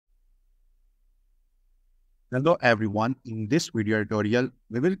Hello everyone, in this video tutorial,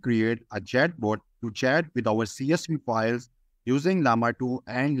 we will create a chatbot to chat with our CSV files using Llama 2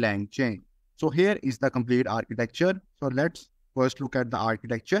 and LangChain. So here is the complete architecture. So let's first look at the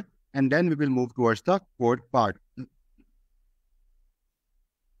architecture and then we will move towards the code part.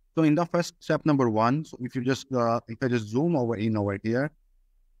 So in the first step number one, so if I just zoom over here.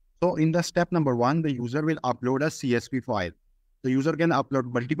 So in the step number one, the user will upload a CSV file. The user can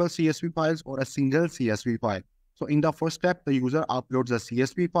upload multiple CSV files or a single CSV file. So in the first step, the user uploads a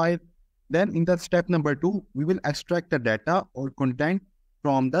CSV file. Then in the step number two, we will extract the data or content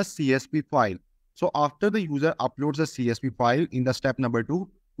from the CSV file. So after the user uploads a CSV file in the step number two,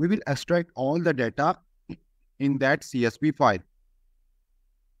 we will extract all the data in that CSV file.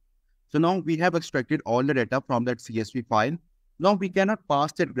 So now we have extracted all the data from that CSV file. Now we cannot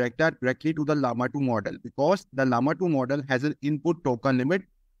pass that data directly to the Llama 2 model because the Llama 2 model has an input token limit.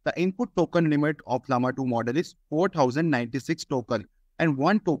 The input token limit of Llama 2 model is 4096 token, and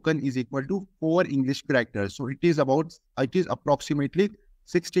one token is equal to 4 English characters. So it is approximately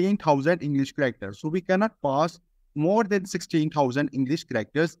 16,000 English characters. So we cannot pass more than 16,000 English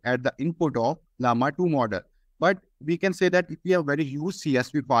characters at the input of Llama 2 model. But we can say that if we have a very huge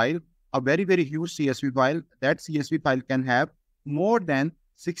CSV file, huge CSV file, that CSV file can have more than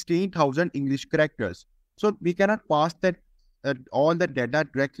 16,000 English characters. So we cannot pass that all the data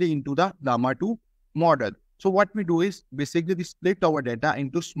directly into the Llama 2 model. So what we do is basically we split our data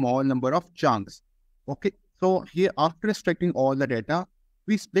into small number of chunks. Okay. So here after extracting all the data,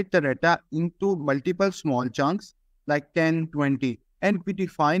 we split the data into multiple small chunks like 10, 20. And we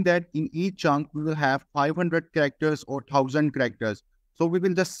define that in each chunk, we will have 500 characters or 1000 characters. So we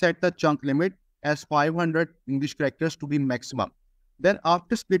will just set the chunk limit as 500 English characters to be maximum. Then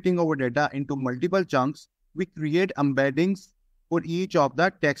after splitting our data into multiple chunks, we create embeddings for each of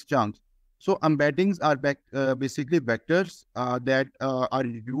the text chunks. So embeddings are basically vectors that are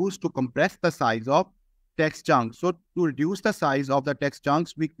used to compress the size of text chunks. So to reduce the size of the text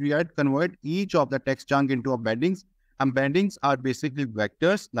chunks, we convert each of the text chunk into embeddings. Embeddings are basically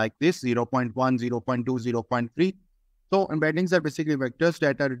vectors like this 0.1, 0.2, 0.3. So embeddings are basically vectors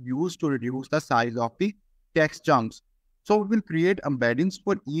that are used to reduce the size of the text chunks. So we will create embeddings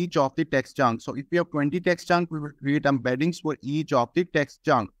for each of the text chunks. So if we have 20 text chunks, we will create embeddings for each of the text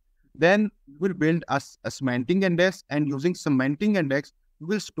chunk. Then we will build a semantic index, and using semantic index, we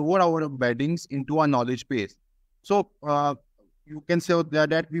will store our embeddings into a knowledge base. So you can say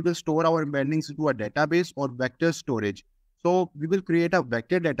that we will store our embeddings into a database or vector storage. So we will create a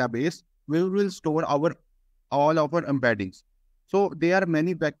vector database where we will store all of our embeddings. So there are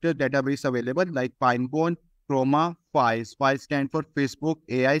many vector database available like Pinecone, Chroma, Files. Files stand for Facebook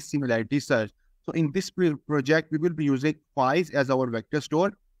AI Similarity Search. So in this project, we will be using Files as our vector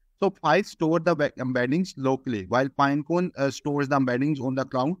store. So Files store the embeddings locally, while Pinecone stores the embeddings on the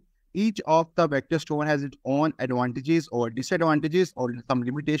cloud. Each of the vector store has its own advantages or disadvantages or some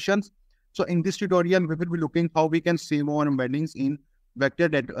limitations. So in this tutorial, we will be looking how we can save our embeddings in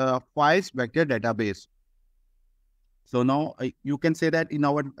Files vector database. So now you can say that in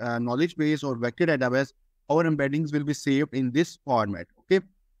our knowledge base or vector database, our embeddings will be saved in this format. Okay.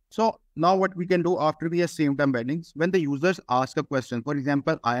 So now what we can do after we have saved embeddings, when the users ask a question, for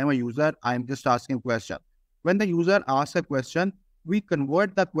example, I am a user, I am just asking a question. When the user asks a question, we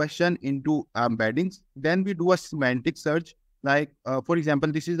convert the question into embeddings. Then we do a semantic search. Like, for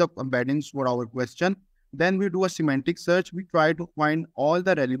example, this is the embeddings for our question. Then we do a semantic search. We try to find all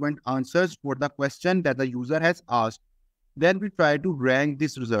the relevant answers for the question that the user has asked. Then we try to rank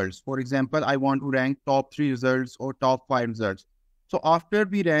these results. For example, I want to rank top 3 results or top 5 results. So after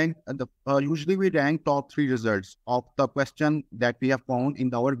we rank, usually we rank top 3 results of the question that we have found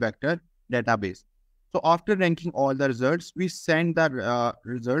in our vector database. So after ranking all the results, we send the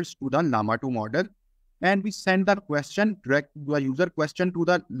results to the Llama 2 model, and we send the user question to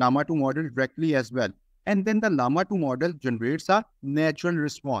the Llama 2 model directly as well. And then the Llama 2 model generates a natural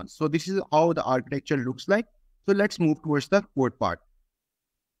response. So this is how the architecture looks like. So let's move towards the code part.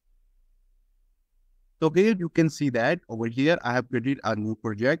 So here you can see that over here, I have created a new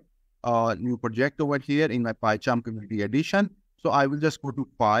project over here in my PyCharm community edition. So I will just go to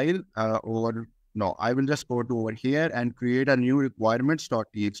file I will just go to over here and create a new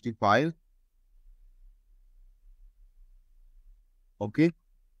requirements.txt file. Okay.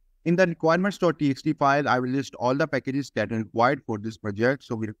 In the requirements.txt file, I will list all the packages that are required for this project.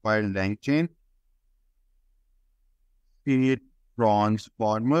 So we require LangChain, period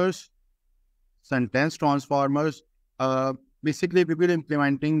transformers, sentence transformers. Basically, we will be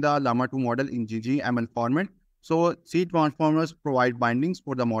implementing the Llama 2 model in GGML format. So C transformers provide bindings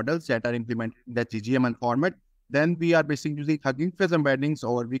for the models that are implemented in the GGML format. Then we are basically using Hugging Face embeddings,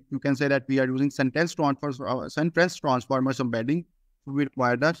 or you can say that we are using sentence transformers embedding. So we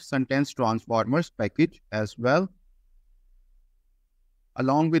require the sentence transformers package as well.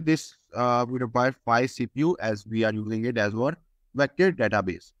 Along with this, we require 5 CPU as we are using it as our vector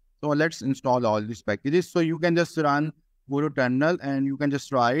database. So let's install all these packages. So you can just go to terminal and you can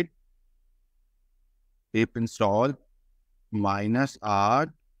just write pip install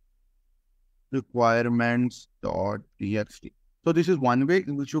 -r requirements.txt. So this is one way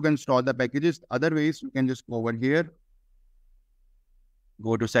in which you can install the packages. Other ways, you can just go over here,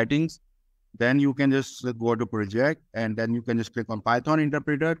 go to settings, then you can just go to project, and then you can just click on Python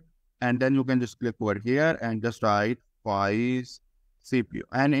interpreter, and then you can just click over here and just write 5 CPU.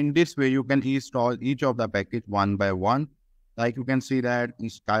 And in this way, you can install each of the package one by one. Like you can see that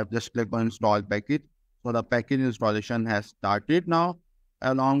I just click on install package. So the package installation has started now.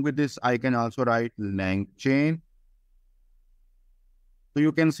 Along with this, I can also write LangChain. So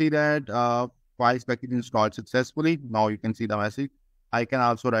you can see that 5 package installed successfully. Now you can see the message. I can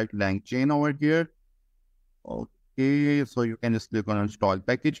also write LangChain over here. Okay, so you can just click on install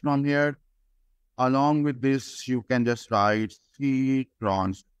package from here. Along with this, you can just write C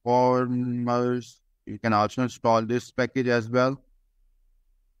transformers. You can also install this package as well.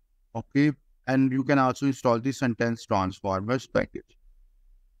 Okay, and you can also install the sentence transformers package.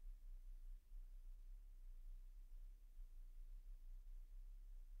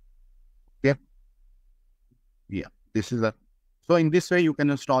 Okay. Yeah, this is a. So in this way, you can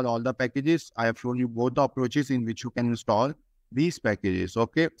install all the packages. I have shown you both the approaches in which you can install these packages.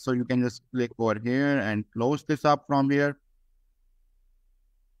 Okay, so you can just click over here and close this up from here.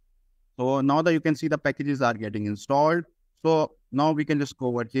 So now that you can see the packages are getting installed. So now we can just go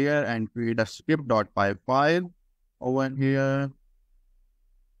over here and create a script.py file over here.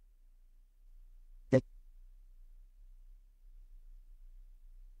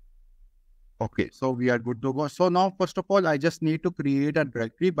 Okay, so we are good to go. So now, first of all, I just need to create a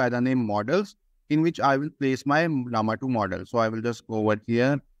directory by the name models in which I will place my Llama 2 model. So I will just go over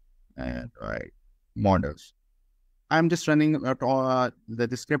here and write models. I'm just running the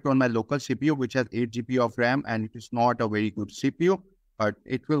script on my local CPU, which has 8 GB of RAM, and it is not a very good CPU, but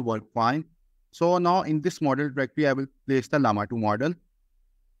it will work fine. So now in this model directory, I will place the Llama 2 model.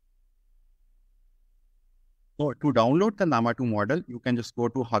 So to download the Llama 2 model, you can just go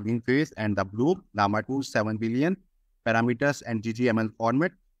to Hugging Face and the blue Llama 2 7 billion parameters and GGML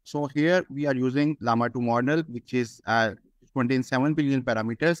format. So here we are using Llama 2 model, which is contains 7 billion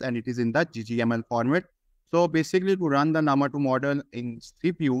parameters, and it is in the GGML format. So basically, to run the Llama 2 model in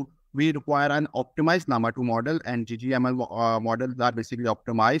CPU, we require an optimized Llama 2 model, and GGML models are basically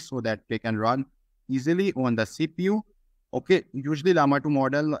optimized so that they can run easily on the CPU. Okay, usually Llama 2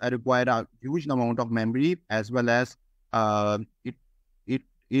 model require a huge amount of memory, as well as it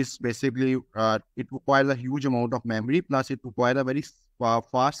is basically it requires a huge amount of memory, plus it requires a very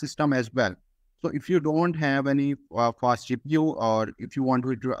fast system as well. So if you don't have any fast GPU, or if you want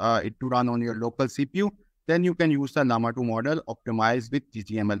it to run on your local CPU, then you can use the Llama 2 model optimized with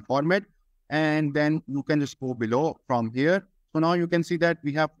GGML format, and then you can just go below from here. So now you can see that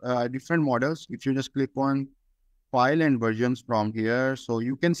we have different models. If you just click on file and versions from here, so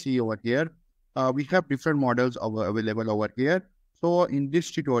you can see over here, we have different models available over here. So in this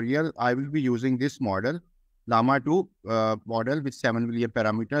tutorial, I will be using this model, Llama 2 model with 7 billion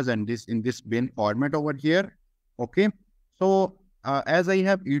parameters, and this in this bin format over here. Okay, so as I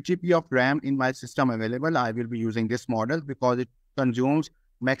have 8 GB of RAM in my system available, I will be using this model because it consumes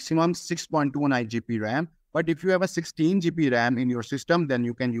maximum 6.29 GB RAM. But if you have a 16 GB RAM in your system, then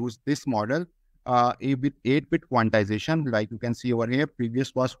you can use this model with 8-bit quantization. Like you can see over here,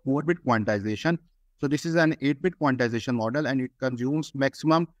 previous was 4-bit quantization. So this is an 8-bit quantization model, and it consumes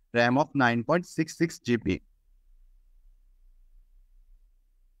maximum RAM of 9.66 GB.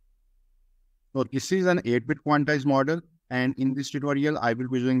 So this is an 8-bit quantized model. And in this tutorial, I will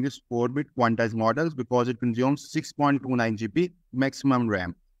be using this 4-bit quantized models because it consumes 6.29 GB maximum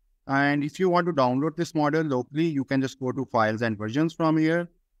RAM. And if you want to download this model locally, you can just go to files and versions from here.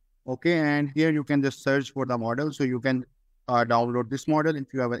 Okay, and here you can just search for the model. So you can download this model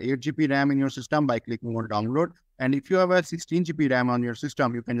if you have an 8 GB RAM in your system by clicking on download. And if you have a 16 GB RAM on your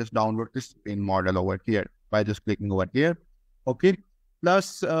system, you can just download this model over here by just clicking over here. Okay.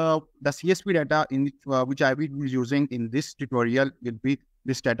 Plus, the CSV data in which I will be using in this tutorial will be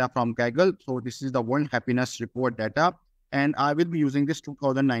this data from Kaggle. So this is the World Happiness Report data, and I will be using this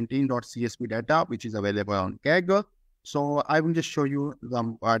 2019.csv data, which is available on Kaggle. So I will just show you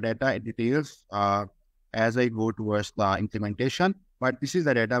the data details. as I go towards the implementation. But this is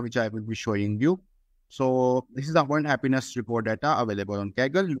the data which I will be showing you. So this is the one happiness report data available on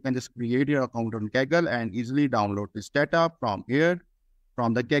Kaggle. You can just create your account on Kaggle and easily download this data from here,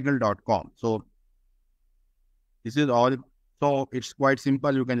 from the kaggle.com. So this is all. So it's quite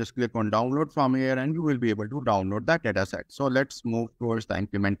simple. You can just click on download from here and you will be able to download that data set. So let's move towards the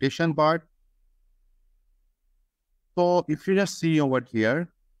implementation part. So if you just see over here,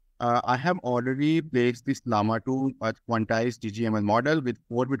 I have already placed this Llama 2 quantized GGML model with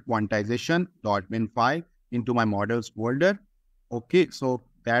 4-bit quantization.min5 into my models folder. Okay, so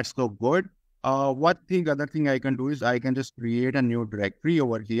that's so good. Other thing I can do is I can just create a new directory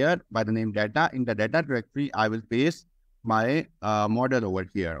over here by the name data. In the data directory, I will paste my model over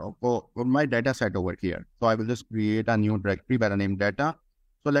here, or my data set over here. So I will just create a new directory by the name data.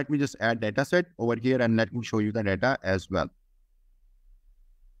 So let me just add data set over here and let me show you the data as well.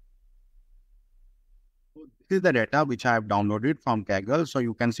 So this is the data which I have downloaded from Kaggle. So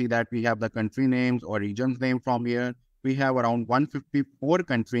you can see that we have the country names or regions name from here. We have around 154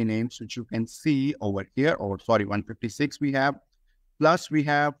 country names, which you can see over here, or sorry, 156 we have. Plus we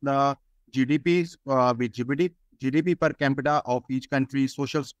have the GDPs with GDP per capita of each country,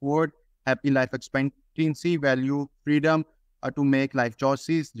 social support, happy life expectancy value, freedom to make life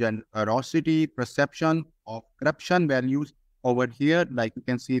choices, generosity, perception of corruption values over here. Like you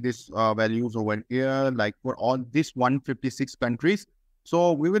can see this values over here, like for all these 156 countries.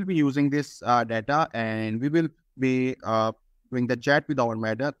 So we will be using this data and we will be doing the chat with our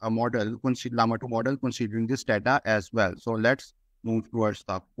model, Llama 2 model, considering this data as well. So let's move towards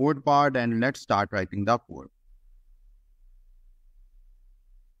the code part and let's start writing the code.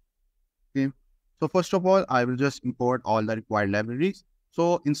 Okay. So first of all, I will just import all the required libraries.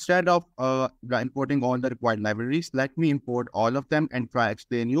 So instead of importing all the required libraries, let me import all of them and try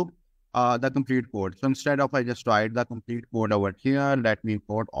explain you the complete code. So instead of I just write the complete code over here, let me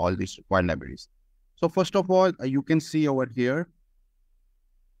import all these required libraries. So first of all, you can see over here.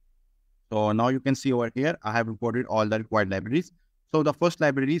 So now you can see over here, I have imported all the required libraries. So the first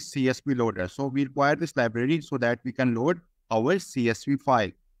library is CSV loader. So we require this library so that we can load our CSV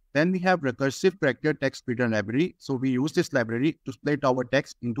file. Then we have recursive character text splitter library. So we use this library to split our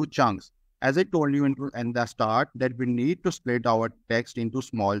text into chunks. As I told you in the start that we need to split our text into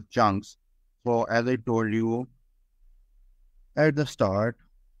small chunks. So as I told you at the start,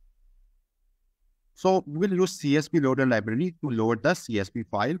 so we will use CSV loader library to load the CSV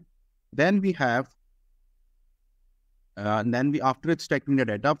file. Then we have, after extracting the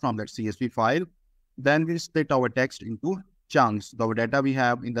data from that CSV file, then we split our text into chunks. The data we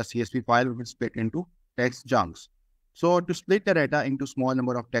have in the CSV file will split into text chunks. So to split the data into small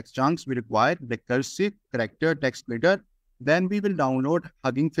number of text chunks, we require recursive character text splitter. Then we will download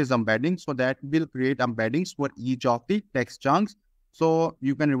Hugging Face embedding so that we'll create embeddings for each of the text chunks. So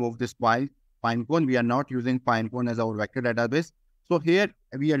you can remove this Pinecone. We are not using Pinecone as our vector database. So here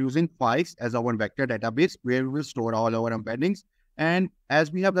we are using Files as our vector database where we will store all our embeddings. And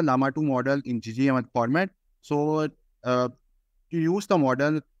as we have the Llama 2 model in GGML format, so to use the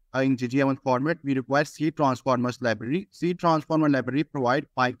model in GGML format, we require C transformers library. C transformer library provide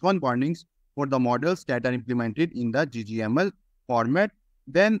Python warnings for the models that are implemented in the GGML format.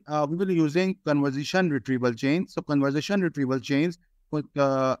 Then we will be using conversation retrieval chain. So conversation retrieval chains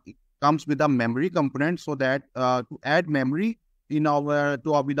comes with a memory component, so that to add memory in our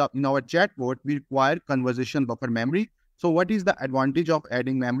chatbot, we require conversation buffer memory. So what is the advantage of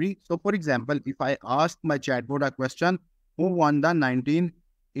adding memory? So for example, if I ask my chatbot a question, who won the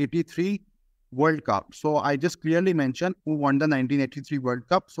 1983 World Cup? So I just clearly mentioned who won the 1983 World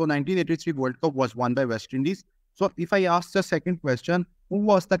Cup. So 1983 World Cup was won by West Indies. So if I ask the second question, who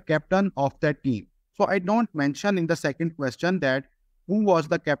was the captain of that team? So I don't mention in the second question that who was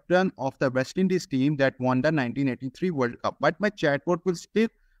the captain of the West Indies team that won the 1983 World Cup. But my chatbot will still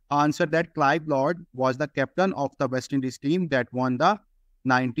answer that Clive Lord was the captain of the West Indies team that won the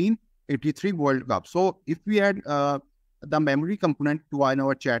 1983 World Cup. So if we add the memory component to our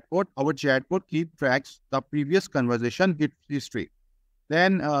chatbot keep tracks the previous conversation history.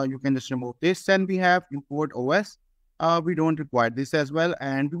 Then you can just remove this. Then we have import OS. We don't require this as well,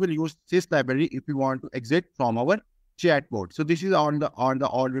 and we will use this library if we want to exit from our chatbot. So this is all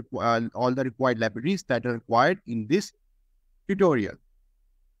the required libraries that are required in this tutorial.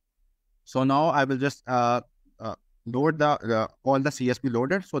 So now I will just load all the CSV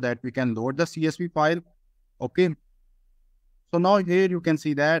loader so that we can load the CSV file. Okay. So now here you can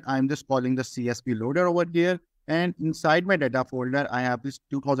see that I'm just calling the CSV loader over here, and inside my data folder I have this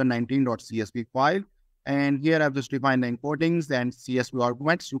 2019.csv file, and here I've just defined the importings and CSV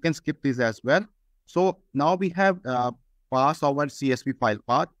arguments. You can skip these as well. So now we have passed our CSV file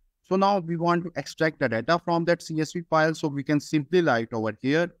path. So now we want to extract the data from that CSV file. So we can simply write over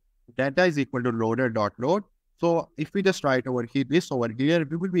here, data is equal to loader.load. So if we just write over here, this over here,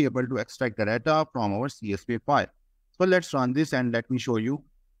 we will be able to extract the data from our CSV file. So let's run this and let me show you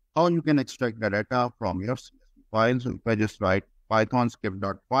how you can extract the data from your CSV file. So if I just write python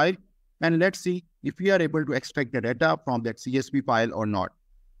script.file, and let's see if we are able to extract the data from that CSV file or not.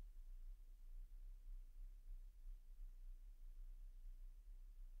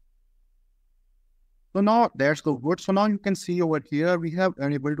 So now that's so good. So now you can see over here, we have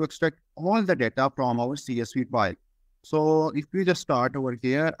been able to extract all the data from our CSV file. So if we just start over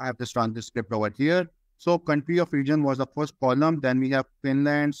here, I have just run this script over here. So country of region was the first column. Then we have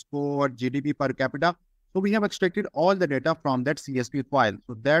Finland, score, GDP per capita. So we have extracted all the data from that CSV file.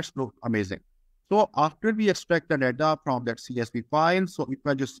 So that's amazing. So after we extract the data from that CSV file, so if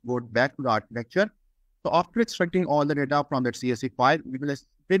I just go back to the architecture, so after extracting all the data from that CSV file, we will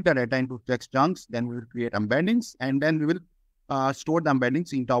split the data into text chunks, then we will create embeddings, and then we will store the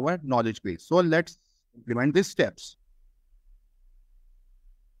embeddings into our knowledge base. So let's implement these steps.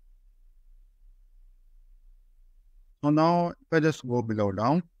 So now if I just go below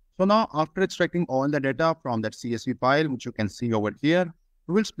down. So now after extracting all the data from that CSV file, which you can see over here,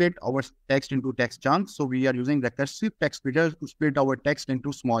 we will split our text into text chunks. So we are using recursive text splitters to split our text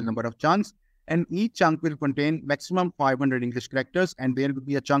into small number of chunks. And each chunk will contain maximum 500 English characters, and there will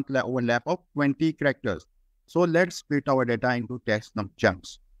be a chunk overlap of 20 characters. So let's split our data into text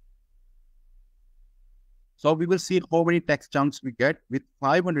chunks. So we will see how many text chunks we get with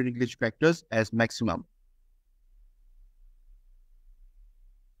 500 English characters as maximum.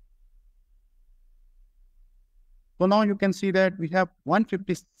 So now you can see that we have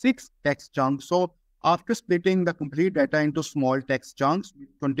 156 text chunks. So after splitting the complete data into small text chunks, which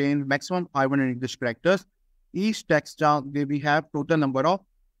contain maximum 500 English characters, each text chunk, we have total number of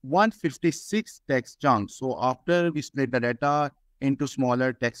 156 text chunks. So after we split the data into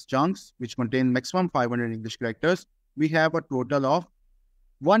smaller text chunks, which contain maximum 500 English characters, we have a total of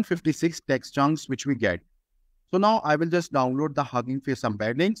 156 text chunks, which we get. So now I will just download the Hugging Face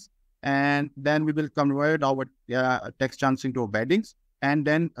embeddings, and then we will convert our text chunks into embeddings. And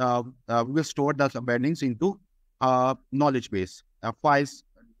then we will store those embeddings into knowledge base, files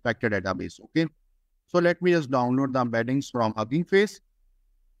vector database. Okay. So let me just download the embeddings from Hugging Face.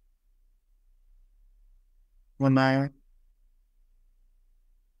 When I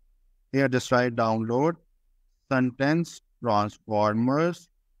here just write download sentence transformers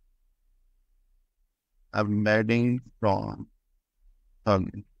embedding from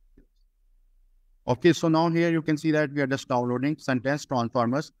Hugging. Okay, so now here you can see that we are just downloading sentence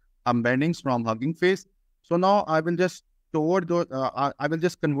transformers embeddings from Hugging Face. So now I will just store those, I will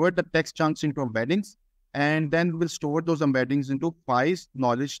just convert the text chunks into embeddings, and then we'll store those embeddings into files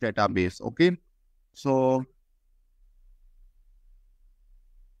knowledge database. Okay, so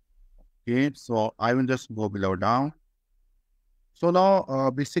I will just go below down. So now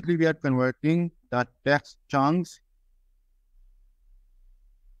basically we are converting the text chunks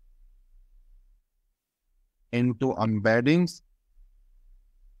into embeddings.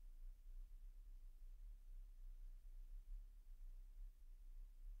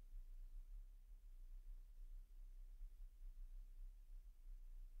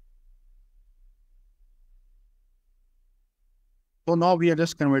 So now we are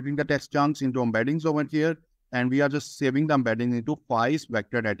just converting the text chunks into embeddings over here, and we are just saving the embeddings into files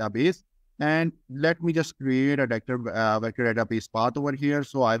vector database. And let me just create a vector database path over here.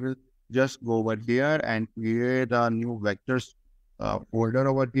 So I will just go over here and create a new vectors folder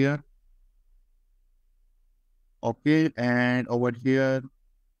over here. Okay, and over here.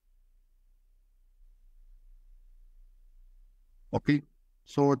 Okay,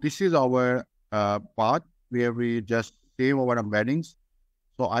 so this is our path where we just save our embeddings.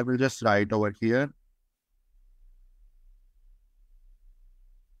 So I will just write over here.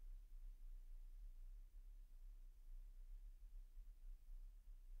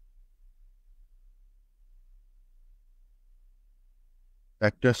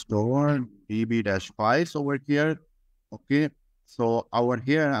 Vector store db-files over here. Okay, so over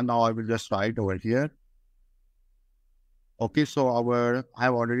here, and now I will just write over here. Okay, so I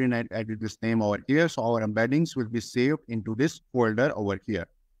have already added this name over here. So our embeddings will be saved into this folder over here.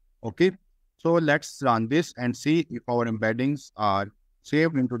 Okay, so let's run this and see if our embeddings are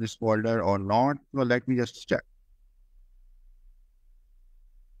saved into this folder or not. So let me just check.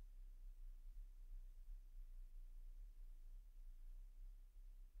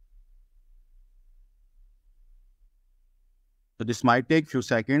 So this might take few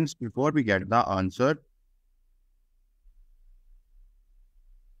seconds before we get the answer.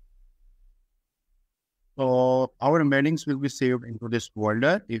 So our embeddings will be saved into this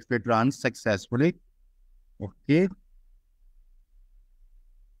folder if it runs successfully. Okay.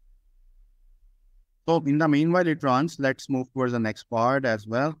 So in the meanwhile it runs, let's move towards the next part as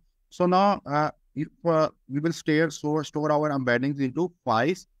well. So now if we will store our embeddings into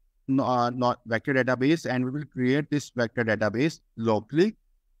files, not vector database, and we will create this vector database locally.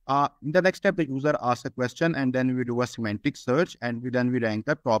 In the next step, the user asks a question, and then we do a semantic search, and then we rank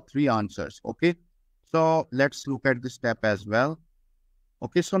the top 3 answers. Okay. So let's look at this step as well.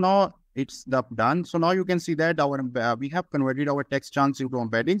 Okay, so now it's done. So now you can see that we have converted our text chunks into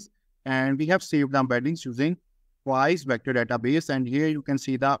embeddings, and we have saved the embeddings using files vector database. And here you can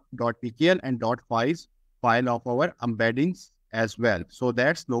see the .pkl and .files file of our embeddings as well. So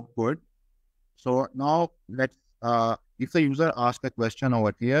that's look good. So now let's if the user asks a question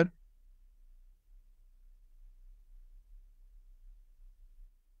over here,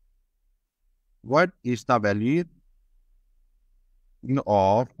 what is the value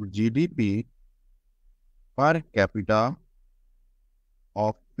of GDP per capita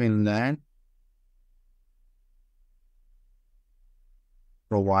of Finland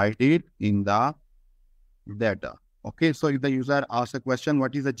provided in the data? Okay, so if the user asks a question,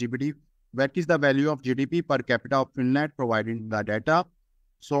 what is the GDP? What is the value of GDP per capita of Finland provided in the data?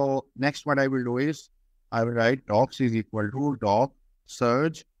 So next, what I will do is I will write docs is equal to doc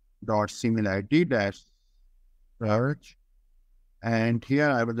search dot similarity dash search, and here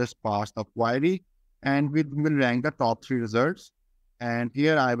I will just pass the query, and we will rank the top 3 results. And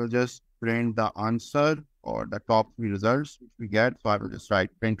here I will just print the answer or the top 3 results which we get. So I will just write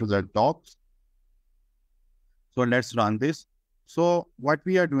print result docs. So let's run this. So what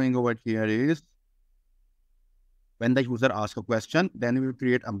we are doing over here is when the user asks a question, then we will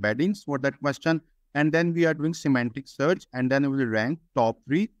create embeddings for that question, and then we are doing semantic search, and then we will rank top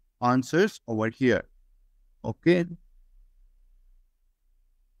 3 answers over here. Okay.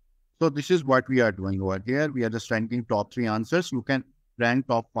 So this is what we are doing over here. We are just ranking top 3 answers. You can rank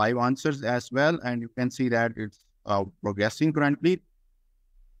top 5 answers as well, and you can see that it's progressing currently.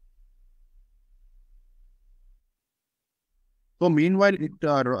 So meanwhile it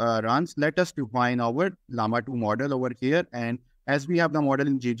runs, let us define our Llama 2 model over here. And as we have the model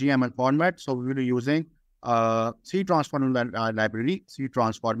in GGML format, so we will be using C transformers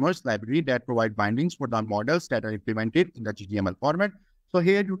library that provide bindings for the models that are implemented in the GGML format. So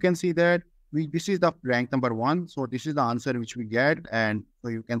here you can see that this is the rank number 1. So this is the answer which we get. And so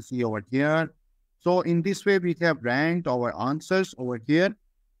you can see over here. So in this way, we have ranked our answers over here.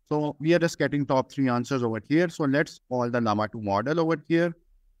 So we are just getting top 3 answers over here. So let's call the Llama 2 model over here.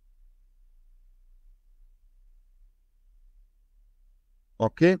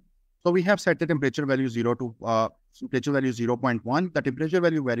 Okay. So we have set the temperature value 0.1. The temperature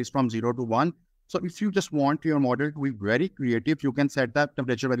value varies from 0 to 1. So if you just want your model to be very creative, you can set that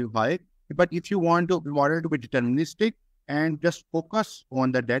temperature value high. But if you want the model to be deterministic and just focus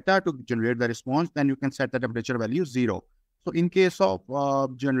on the data to generate the response, then you can set the temperature value 0. So in case of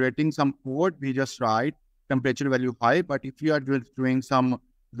generating some code, we just write temperature value high. But if you are doing some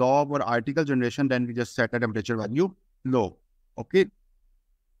log or article generation, then we just set the temperature value low. Okay.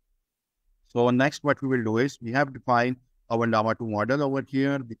 So next, what we will do is we have defined our Llama 2 model over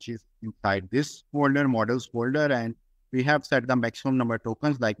here, which is inside this folder, models folder, and we have set the maximum number of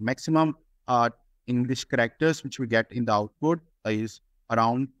tokens, like maximum English characters, which we get in the output is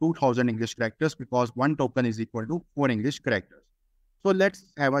around 2000 English characters, because 1 token is equal to 4 English characters. So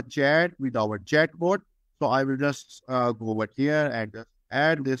let's have a chat with our chatbot. So I will just go over here and just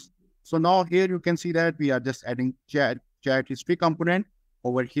add this. So now here you can see that we are just adding chat history component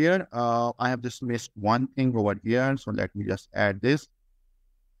over here. I have just missed one thing over here. So let me just add this.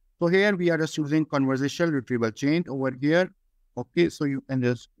 So here we are just using conversational retrieval chain over here. Okay, so you can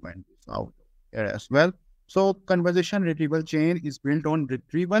just find this out here as well. So conversation retrieval chain is built on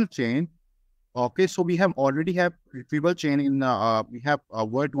retrieval chain. Okay, so we have already have retrieval chain in, we have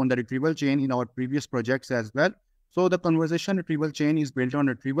worked on the retrieval chain in our previous projects as well. So the conversation retrieval chain is built on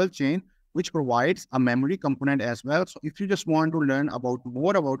retrieval chain, which provides a memory component as well. So if you just want to learn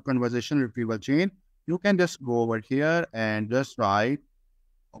more about conversation retrieval chain, you can just go over here and just write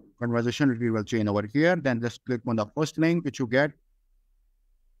conversation retrieval chain over here. Then just click on the first link which you get.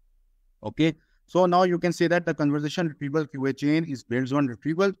 Okay. So now you can see that the conversation retrieval QA chain is built on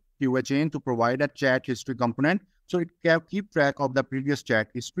retrieval QA chain to provide a chat history component. So it can keep track of the previous chat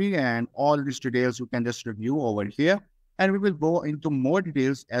history, and all these details you can just review over here. And we will go into more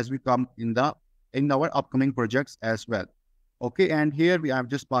details as we come in our upcoming projects as well. Okay, and here I'm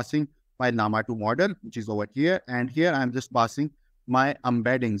just passing my Llama 2 model, which is over here. And here I'm just passing my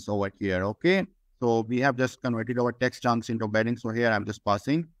embeddings over here. Okay, so we have just converted our text chunks into embeddings. So here I'm just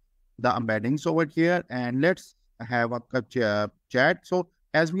passing the embeddings over here. And let's have a chat. So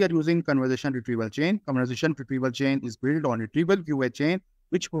as we are using conversation retrieval chain is built on retrieval QA chain,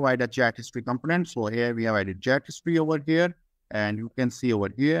 which provide a chat history component. So here we have added chat history over here, and you can see over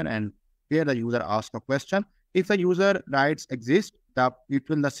here, and here the user asks a question. If the user writes exist, the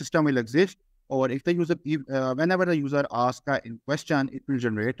system will exist, or if the user, whenever the user asks a question, it will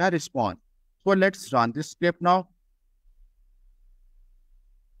generate a response. So let's run this script now.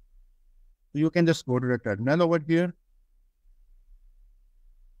 You can just go to the terminal over here,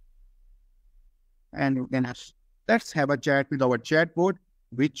 and you can let's have a chat with our chatbot,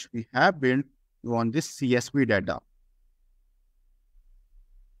 which we have built on this CSV data.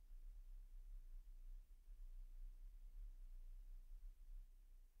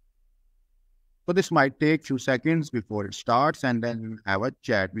 So this might take few seconds before it starts, and then we have a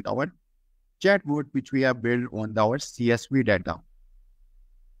chat with our chatbot, which we have built on our CSV data.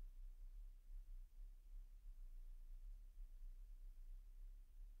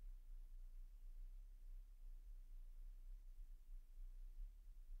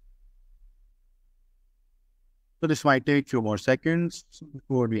 So this might take few more seconds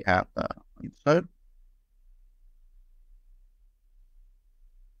before we have the answer.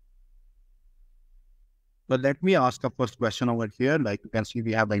 But let me ask a first question over here. Like you can see,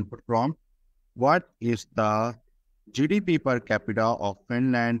 we have the input prompt. What is the GDP per capita of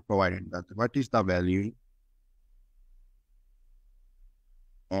Finland provided? What is the value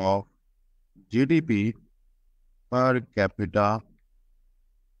of GDP per capita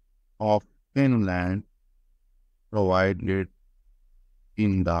of Finland provided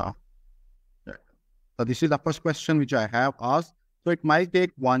in the data? So this is the first question which I have asked. So it might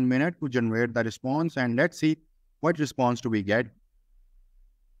take 1 minute to generate the response, and let's see what response do we get.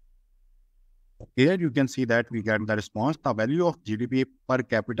 Here you can see that we get the response. The value of GDP per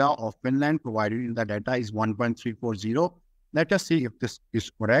capita of Finland provided in the data is 1.340. Let us see if this is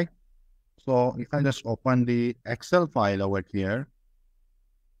correct. So if I just open the Excel file over here,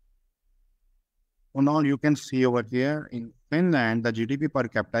 so now you can see over here in Finland, the GDP per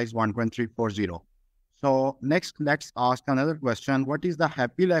capita is 1.340. So next, let's ask another question. What is the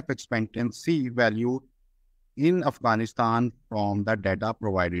happy life expectancy value in Afghanistan from the data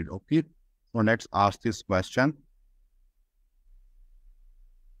provided? Okay, so let's ask this question.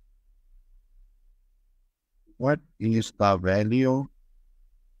 What is the value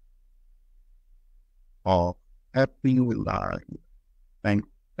of happy life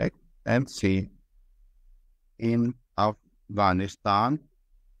expectancy in Afghanistan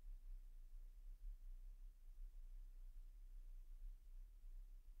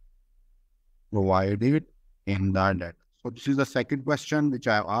provided in the data? So this is the second question which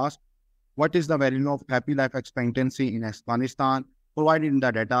I have asked. What is the value of happy life expectancy in Afghanistan provided in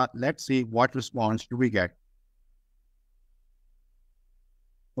the data? Let's see what response do we get.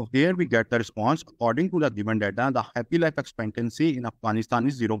 So here we get the response. According to the given data, the happy life expectancy in Afghanistan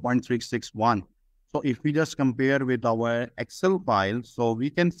is 0.361. So if we just compare with our Excel file, so we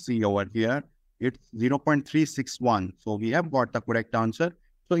can see over here, it's 0.361. So we have got the correct answer.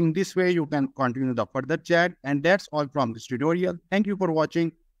 So in this way, you can continue the further chat. And that's all from this tutorial. Thank you for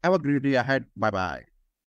watching. Have a great day ahead. Bye-bye.